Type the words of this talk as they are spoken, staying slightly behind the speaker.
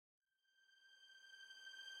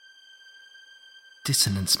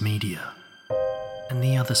Dissonance Media and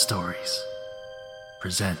the Other Stories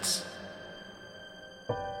presents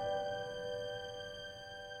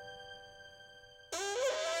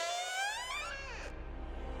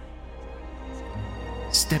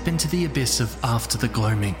Step into the abyss of After the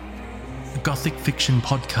Gloaming, a gothic fiction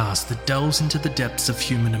podcast that delves into the depths of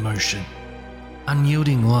human emotion.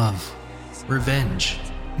 Unyielding love, revenge,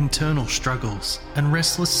 internal struggles, and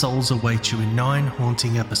restless souls await you in 9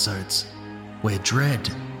 haunting episodes, where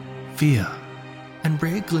dread, fear, and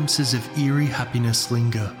rare glimpses of eerie happiness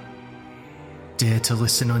linger. Dare to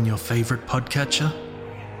listen on your favourite podcatcher?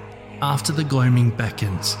 After the Gloaming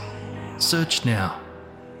beckons. Search now,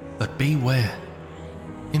 but beware.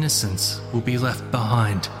 Innocence will be left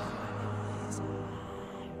behind.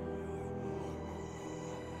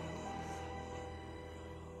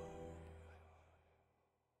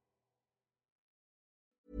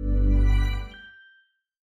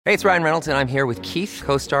 Hey, it's Ryan Reynolds, and I'm here with Keith,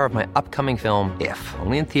 co-star of my upcoming film, If,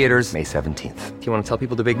 only in theaters May 17th. Do you want to tell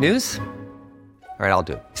people the big news? All right, I'll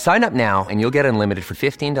do it. Sign up now and you'll get unlimited for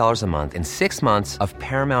 $15 a month and 6 months of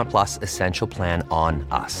Paramount Plus Essential Plan on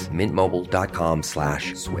us.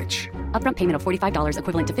 MintMobile.com/switch. Upfront payment of $45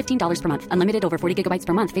 equivalent to $15 per month. Unlimited over 40 gigabytes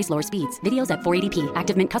per month. Face lower speeds. Videos at 480p.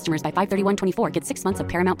 Active Mint customers by 531.24 get 6 months of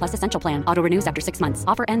Paramount Plus Essential Plan. Auto renews after 6 months.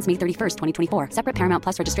 Offer ends May 31st, 2024. Separate Paramount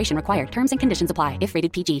Plus registration required. Terms and conditions apply if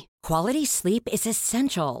rated PG. Quality sleep is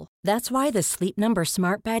essential. That's why the Sleep Number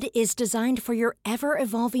Smart Bed is designed for your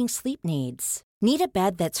ever-evolving sleep needs. Need a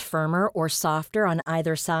bed that's firmer or softer on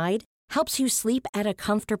either side? Helps you sleep at a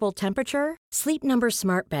comfortable temperature? Sleep Number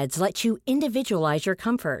Smart Beds let you individualize your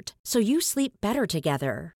comfort, so you sleep better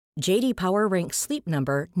together. J.D. Power ranks Sleep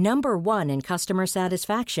Number number 1 in customer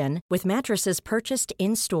satisfaction with mattresses purchased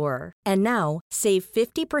in-store. And now, save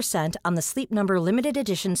 50% on the Sleep Number Limited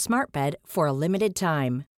Edition Smart Bed for a limited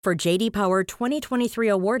time. For J.D. Power 2023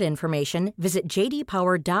 award information, visit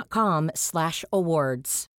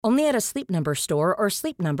jdpower.com/awards. Only at a Sleep Number store or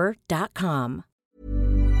sleepnumber.com.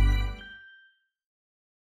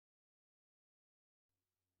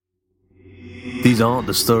 These aren't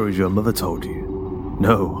the stories your mother told you.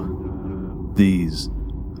 No, these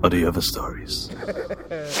are the other stories.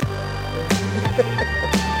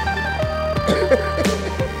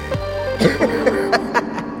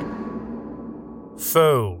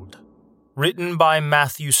 Fold, written by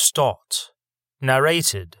Matthew Stott,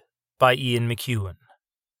 narrated by Ian McEwan.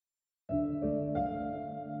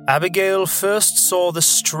 Abigail first saw the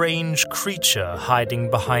strange creature hiding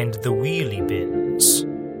behind the wheelie bins.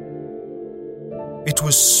 It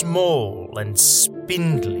was small and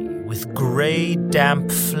spindly, with grey, damp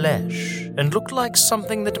flesh, and looked like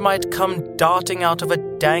something that might come darting out of a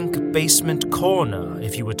dank basement corner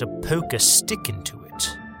if you were to poke a stick into it.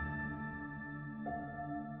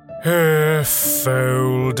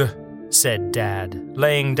 Fold, said Dad,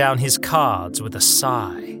 laying down his cards with a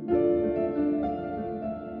sigh.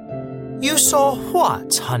 You saw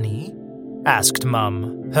what, honey? Asked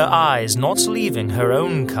Mum, her eyes not leaving her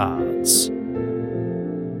own cards.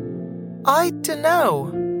 I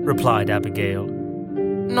dunno, replied Abigail.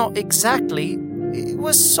 Not exactly. It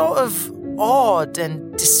was sort of odd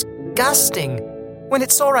and disgusting. When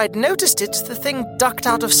it saw I'd noticed it, the thing ducked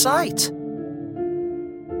out of sight.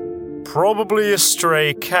 Probably a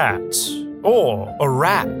stray cat, or a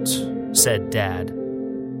rat, said Dad.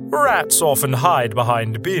 Rats often hide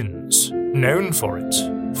behind bins, known for it,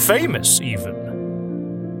 famous even.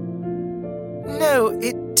 No,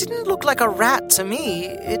 it didn't look like a rat to me.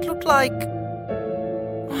 It looked like...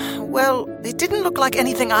 well, it didn't look like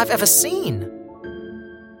anything I've ever seen.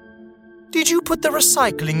 Did you put the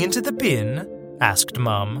recycling into the bin? Asked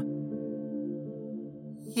Mum.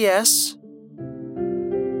 Yes.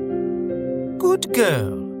 Good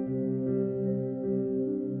girl.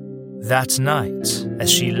 That night, as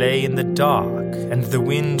she lay in the dark and the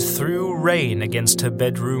wind threw rain against her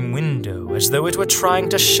bedroom window as though it were trying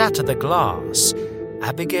to shatter the glass,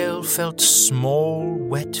 Abigail felt small,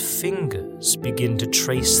 wet fingers begin to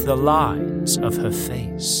trace the lines of her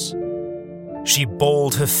face. She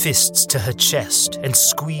balled her fists to her chest and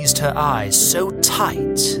squeezed her eyes so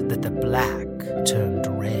tight that the black turned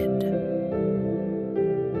red.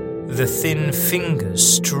 The thin fingers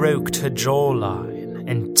stroked her jawline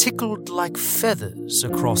and tickled like feathers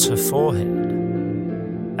across her forehead.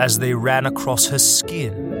 As they ran across her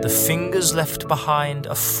skin, the fingers left behind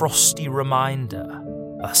a frosty reminder,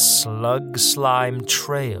 a slug-slime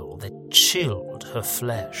trail that chilled her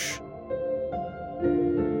flesh.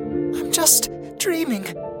 I'm just dreaming,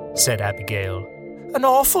 said Abigail. An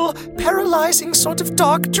awful, paralyzing sort of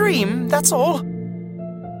dark dream, that's all.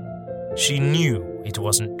 She knew it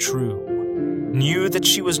wasn't true. knew that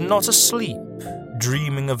she was not asleep,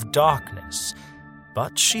 dreaming of darkness,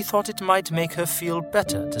 but she thought it might make her feel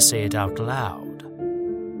better to say it out loud.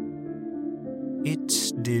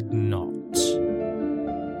 It did not.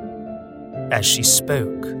 As she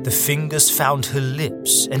spoke, the fingers found her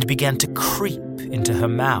lips and began to creep into her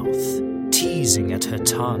mouth, teasing at her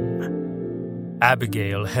tongue.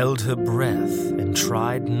 Abigail held her breath and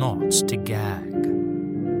tried not to gag.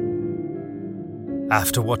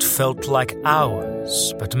 After what felt like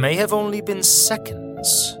hours, but may have only been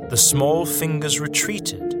seconds, the small fingers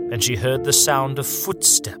retreated and she heard the sound of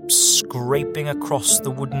footsteps scraping across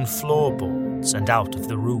the wooden floorboards and out of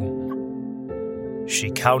the room. She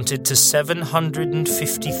counted to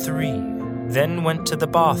 753, then went to the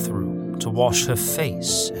bathroom to wash her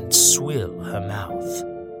face and swill her mouth.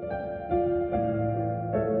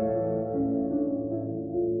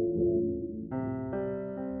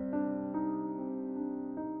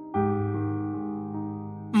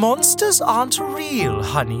 "Monsters aren't real,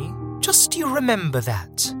 honey. Just you remember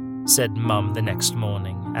that," said Mum the next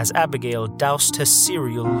morning as Abigail doused her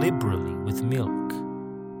cereal liberally with milk.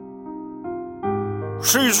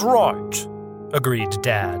 "She's right," agreed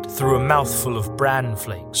Dad through a mouthful of bran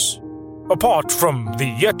flakes. "Apart from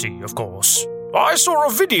the Yeti, of course. I saw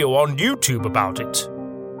a video on YouTube about it."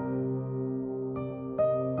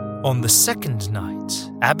 On the second night,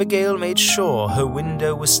 Abigail made sure her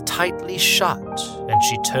window was tightly shut, and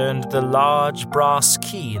she turned the large brass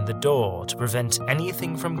key in the door to prevent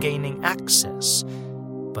anything from gaining access.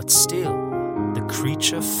 But still, the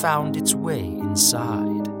creature found its way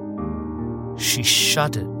inside. She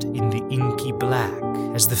shuddered in the inky black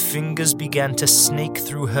as the fingers began to snake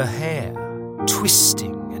through her hair,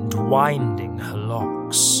 twisting and winding her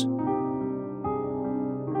locks.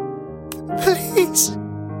 "Please,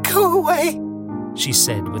 go away," she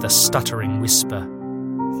said with a stuttering whisper.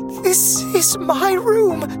 "This is my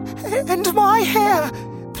room and my hair.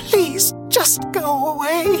 Please, just go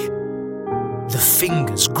away." The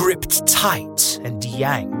fingers gripped tight and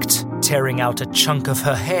yanked, tearing out a chunk of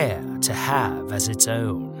her hair to have as its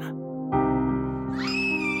own.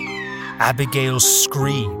 Abigail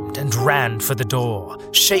screamed and ran for the door,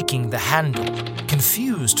 shaking the handle,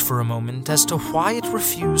 confused for a moment as to why it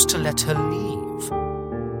refused to let her leave.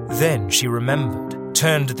 Then she remembered,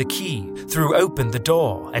 turned the key, threw open the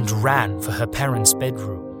door, and ran for her parents'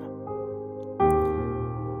 bedroom.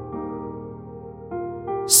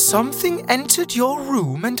 "Something entered your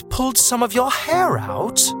room and pulled some of your hair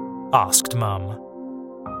out?" asked Mum.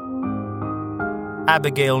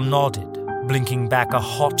 Abigail nodded, blinking back a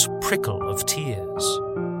hot prickle of tears.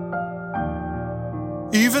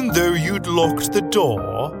 "Even though you'd locked the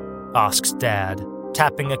door?" asked Dad,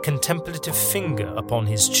 tapping a contemplative finger upon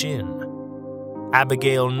his chin.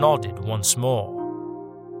 Abigail nodded once more.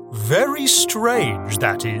 "Very strange,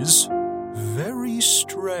 that is. Very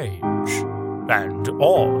strange. And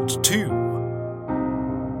odd, too."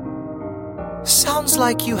 "Sounds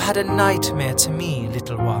like you had a nightmare to me,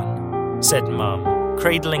 little one," said Mum,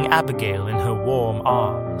 cradling Abigail in her warm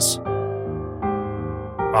arms.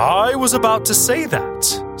 "I was about to say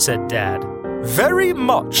that," said Dad. "Very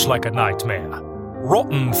much like a nightmare.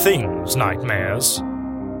 Rotten things, nightmares."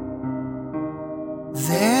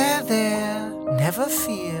 There, never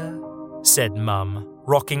fear," said Mum,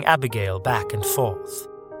 rocking Abigail back and forth.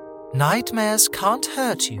 "Nightmares can't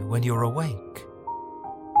hurt you when you're awake."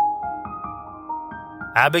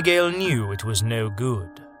 Abigail knew it was no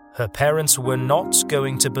good. Her parents were not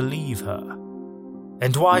going to believe her.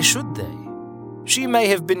 And why should they? She may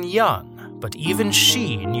have been young, but even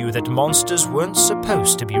she knew that monsters weren't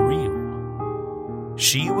supposed to be real.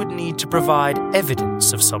 She would need to provide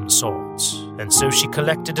evidence of some sort, and so she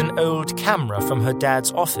collected an old camera from her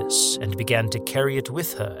dad's office and began to carry it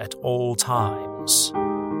with her at all times.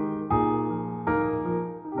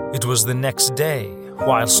 It was the next day,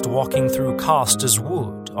 whilst walking through Carsters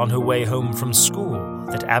Wood on her way home from school,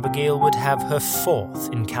 that Abigail would have her fourth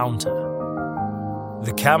encounter.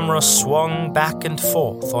 The camera swung back and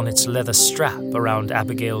forth on its leather strap around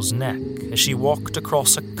Abigail's neck as she walked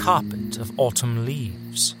across a carpet of autumn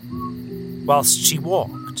leaves. Whilst she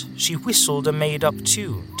walked, she whistled a made-up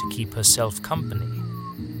tune to keep herself company.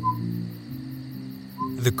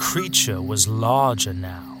 The creature was larger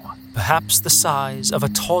now, perhaps the size of a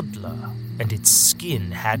toddler, and its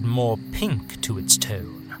skin had more pink to its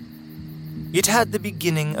tone. It had the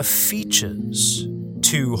beginning of features,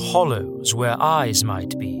 2 hollows where eyes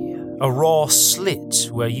might be, a raw slit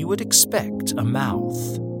where you would expect a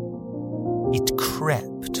mouth. It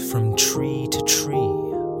crept from tree to tree,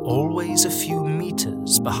 always a few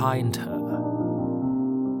meters behind her.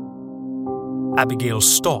 Abigail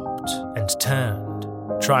stopped and turned,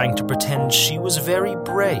 trying to pretend she was very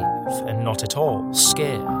brave and not at all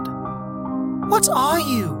scared. "What are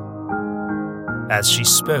you?" As she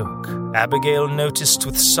spoke, Abigail noticed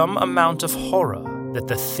with some amount of horror that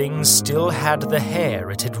the thing still had the hair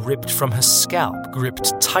it had ripped from her scalp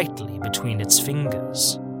gripped tightly between its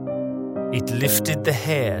fingers. It lifted the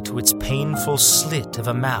hair to its painful slit of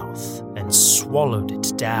a mouth and swallowed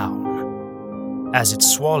it down. As it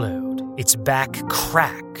swallowed, its back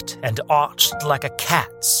cracked and arched like a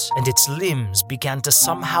cat's, and its limbs began to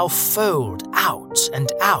somehow fold out and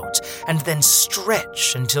then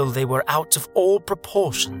stretch until they were out of all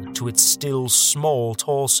proportion to its still small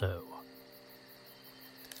torso.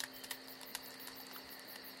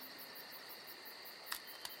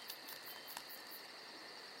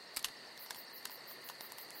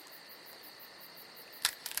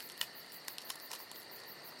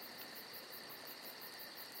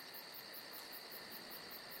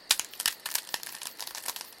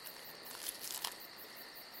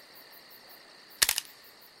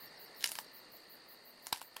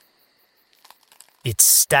 It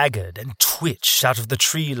staggered and twitched out of the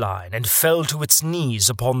tree line and fell to its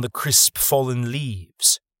knees upon the crisp fallen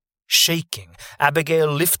leaves. Shaking, Abigail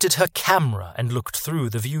lifted her camera and looked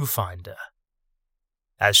through the viewfinder.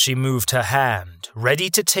 As she moved her hand, ready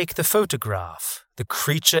to take the photograph, the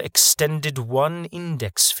creature extended one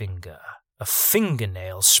index finger, a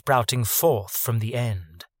fingernail sprouting forth from the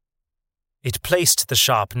end. It placed the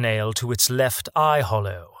sharp nail to its left eye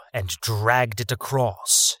hollow and dragged it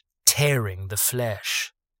across, tearing the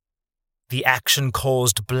flesh. The action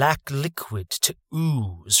caused black liquid to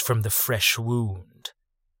ooze from the fresh wound.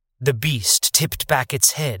 The beast tipped back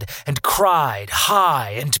its head and cried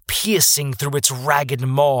high and piercing through its ragged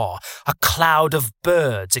maw, a cloud of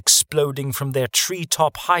birds exploding from their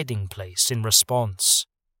treetop hiding place in response.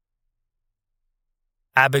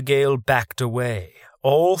 Abigail backed away,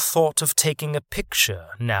 all thought of taking a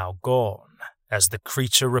picture now gone, as the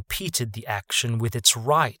creature repeated the action with its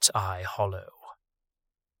right eye hollow.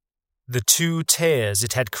 The two tears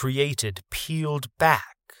it had created peeled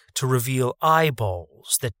back to reveal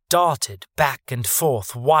eyeballs that darted back and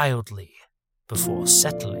forth wildly before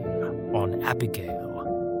settling on Abigail.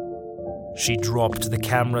 She dropped the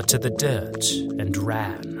camera to the dirt and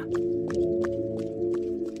ran.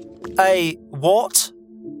 What?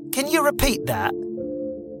 Can you repeat that?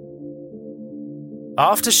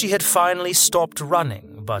 After she had finally stopped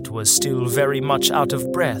running, but was still very much out of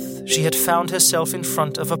breath, she had found herself in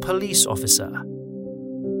front of a police officer.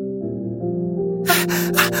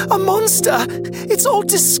 "A monster! It's all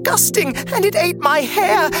disgusting, and it ate my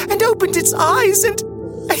hair and opened its eyes, and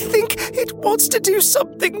I think it wants to do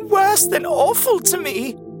something worse than awful to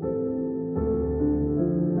me."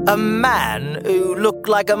 A man who looked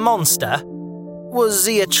like a monster? Was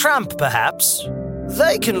he a tramp, perhaps?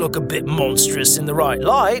 They can look a bit monstrous in the right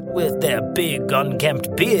light, with their big,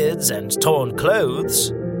 unkempt beards and torn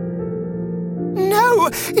clothes. No,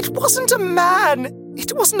 it wasn't a man.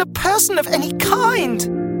 It wasn't a person of any kind.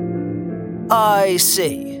 I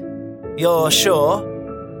see. You're sure?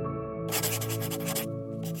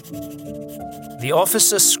 The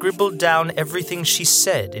officer scribbled down everything she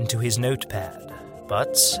said into his notepad,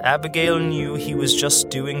 but Abigail knew he was just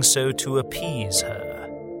doing so to appease her.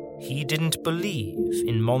 He didn't believe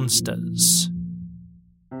in monsters.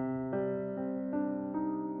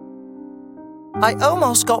 "I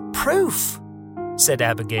almost got proof," said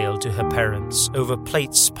Abigail to her parents over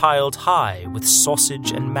plates piled high with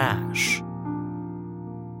sausage and mash.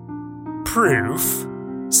 "Proof?"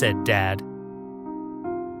 said Dad.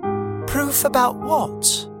 "Proof about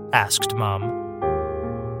what?" asked Mum.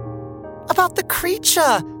 "About the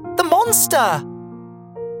creature, the monster."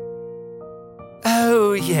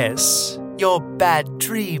 "Oh, yes, your bad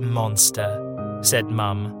dream monster," said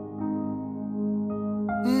Mum.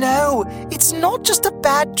 "No, it's not just a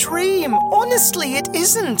bad dream. Honestly, it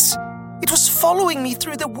isn't. It was following me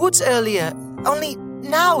through the woods earlier, only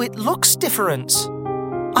now it looks different.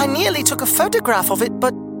 I nearly took a photograph of it,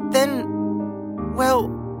 but then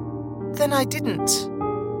I didn't."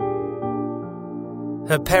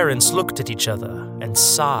 Her parents looked at each other and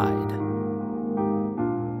sighed.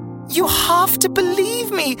 "You have to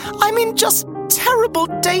believe me. I'm in just terrible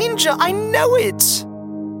danger. I know it."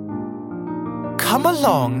 "Come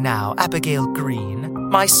along now, Abigail Green.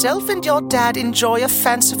 Myself and your dad enjoy a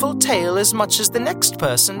fanciful tale as much as the next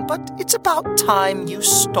person, but it's about time you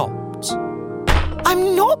stopped."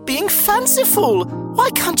 "I'm not being fanciful. Why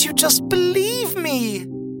can't you just believe me?"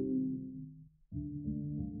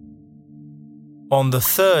 On the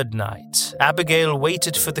third night, Abigail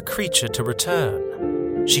waited for the creature to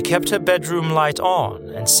return. She kept her bedroom light on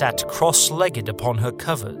and sat cross-legged upon her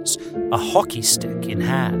covers, a hockey stick in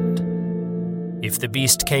hand. If the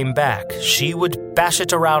beast came back, she would bash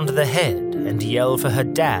it around the head and yell for her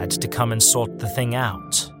dad to come and sort the thing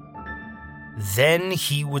out. Then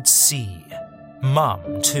he would see.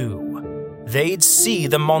 Mum, too. They'd see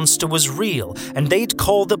the monster was real, and they'd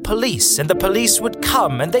call the police, and the police would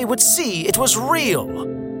come, and they would see it was real.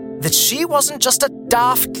 That she wasn't just a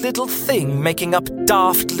daft little thing making up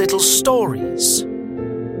daft little stories.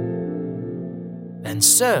 And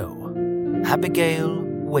so, Abigail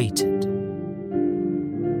waited.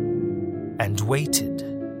 And waited.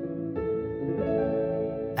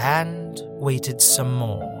 And waited some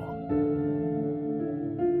more.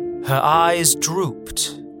 Her eyes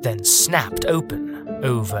drooped, then snapped open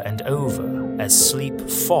over and over as sleep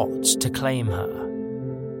fought to claim her.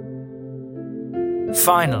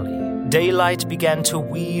 Finally, daylight began to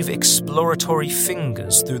weave exploratory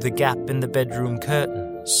fingers through the gap in the bedroom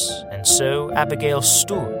curtains, and so Abigail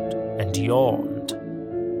stood and yawned.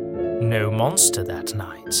 No monster that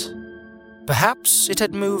night. Perhaps it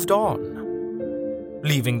had moved on.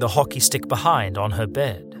 Leaving the hockey stick behind on her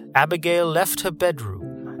bed, Abigail left her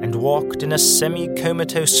bedroom and walked in a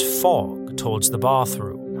semi-comatose fog towards the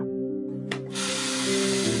bathroom.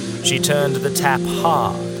 She turned the tap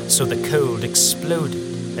hard so the cold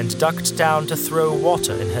exploded and ducked down to throw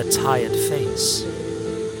water in her tired face.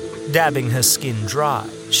 Dabbing her skin dry,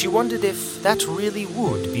 she wondered if that really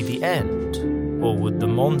would be the end, or would the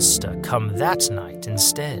monster come that night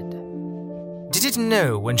instead? Did it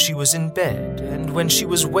know when she was in bed and when she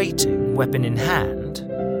was waiting, weapon in hand?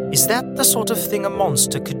 Is that the sort of thing a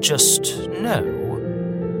monster could just know?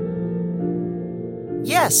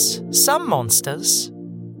 Yes, some monsters,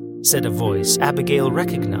 said a voice Abigail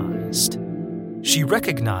recognized. She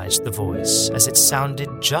recognized the voice as it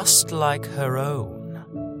sounded just like her own.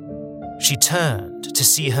 She turned to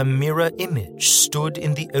see her mirror image stood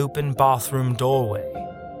in the open bathroom doorway.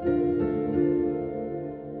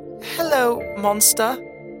 "Hello, monster,"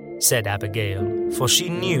 said Abigail, for she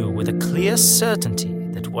knew with a clear certainty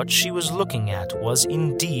that what she was looking at was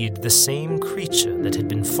indeed the same creature that had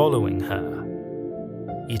been following her.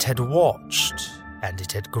 It had watched, and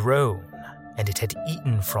it had grown, and it had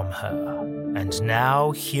eaten from her, and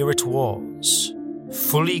now here it was,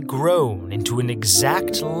 fully grown into an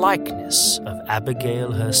exact likeness of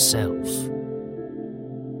Abigail herself.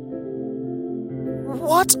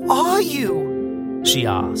 "What are you?" she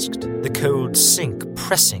asked, the cold sink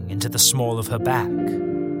pressing into the small of her back.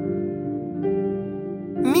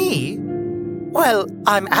 "Me? Well,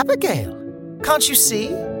 I'm Abigail. Can't you see?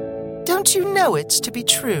 Don't you know it to be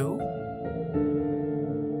true?"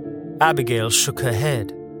 Abigail shook her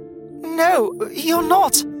head. "No, you're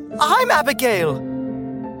not. I'm Abigail."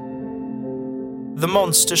 The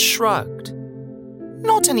monster shrugged.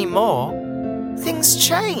 "Not anymore. Things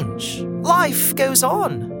change. Life goes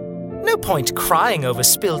on. No point crying over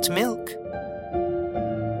spilt milk."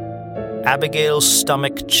 Abigail's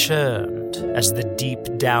stomach churned as the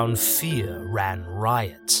deep-down fear ran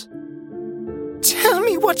riot. "Tell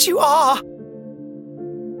me what you are!"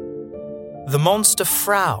 The monster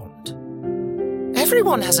frowned.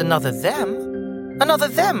 "Everyone has another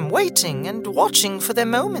them waiting and watching for their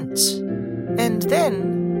moment. And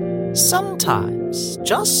then, sometimes,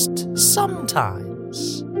 just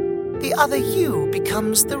sometimes, the other you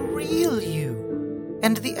becomes the real you,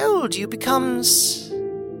 and the old you becomes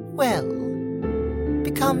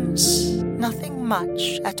nothing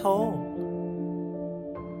much at all."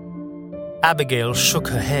 Abigail shook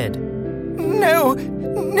her head. No,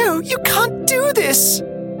 you can't do this!"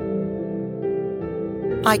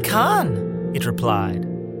 "I can," it replied.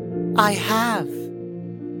 "I have."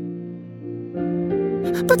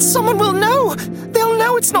 "But someone will know! They'll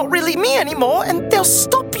know it's not really me anymore, and they'll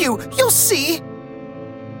stop you! You'll see!"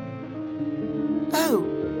 "Oh,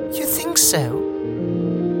 you think so?"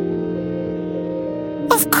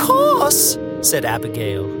 "Of course," said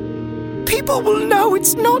Abigail. "People will know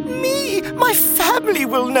it's not me! My family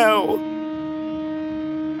will know!"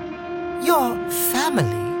 "Your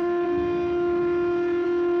family?"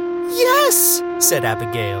 "Yes," said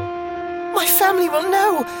Abigail. "My family will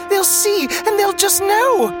know. They'll see, and they'll just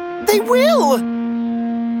know. They will."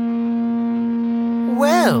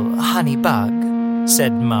 "Well, Honeybug,"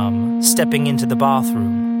 said Mum, stepping into the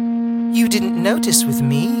bathroom, "you didn't notice with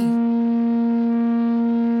me."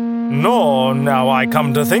 "Nor, now I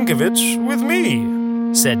come to think of it, with me,"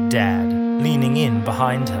 said Dad, leaning in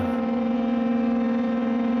behind her.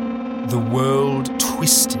 The world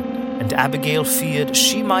twisted, and Abigail feared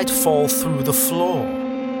she might fall through the floor.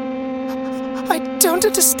 "I don't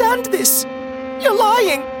understand this. You're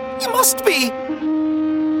lying! You must be!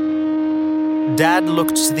 Dad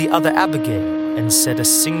looked to the other Abigail and said a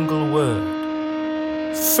single word.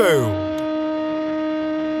 Fold.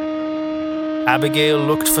 Abigail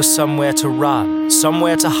looked for somewhere to run,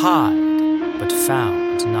 somewhere to hide, but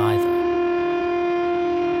found neither.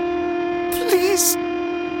 Please,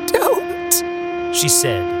 don't, she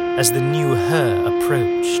said as the new her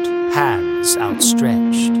approached, hands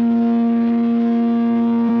outstretched.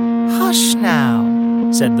 Hush now,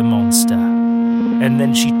 said the monster, and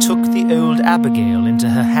then she took the old Abigail into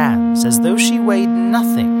her hands as though she weighed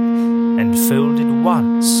nothing, and folded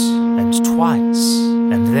once and twice,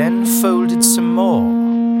 and then folded some more,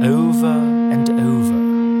 over and over.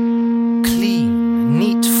 Clean,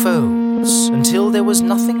 neat folds, until there was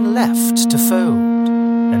nothing left to fold,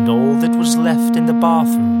 and all that was left in the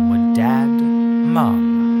bathroom were Dad,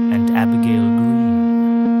 Mum, and Abigail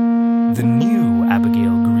Green. The new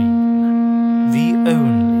Abigail Green. The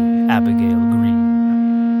only Abigail Green.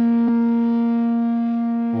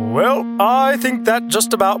 Well, I think that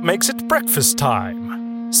just about makes it breakfast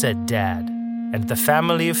time, said Dad, and the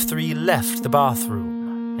family of 3 left the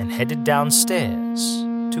bathroom and headed downstairs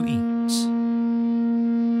to eat.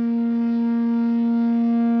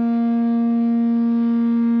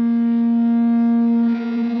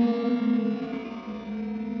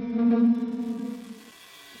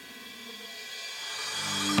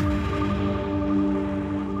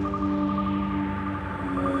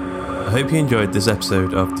 I hope you enjoyed this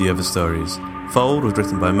episode of The Other Stories. Fold was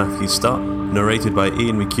written by Matthew Stott, narrated by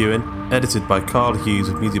Ian McEwen, edited by Carl Hughes,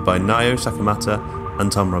 with music by Nayo Sakamata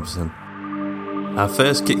and Tom Robson. Our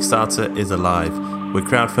first Kickstarter is alive. We're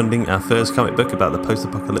crowdfunding our first comic book about the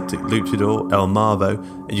post-apocalyptic luchador El Marvo,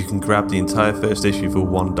 and you can grab the entire first issue for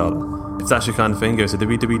 $1. If that's your kind of thing, go to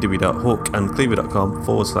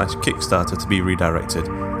www.hawkandcleaver.com/Kickstarter to be redirected.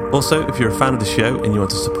 Also, if you're a fan of the show and you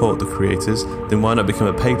want to support the creators, then why not become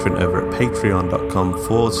a patron over at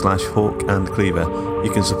patreon.com/hawkandcleaver.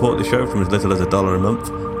 You can support the show from as little as $1 a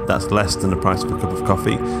month. That's less than the price of a cup of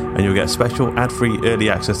coffee, and you'll get special ad-free early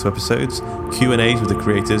access to episodes, Q&As with the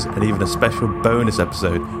creators, and even a special bonus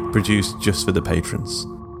episode produced just for the patrons.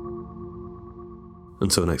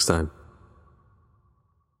 Until next time.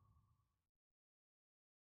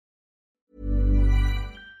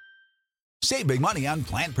 Save big money on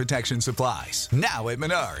plant protection supplies, now at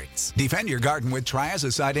Menards. Defend your garden with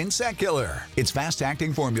Triazicide Insect Killer. Its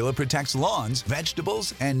fast-acting formula protects lawns,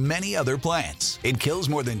 vegetables, and many other plants. It kills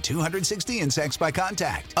more than 260 insects by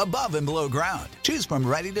contact, above and below ground. Choose from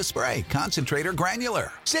ready to spray, concentrate, or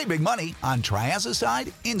granular. Save big money on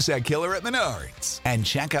Triazicide Insect Killer at Menards. And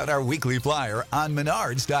check out our weekly flyer on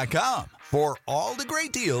Menards.com for all the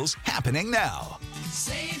great deals happening now.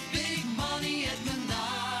 Save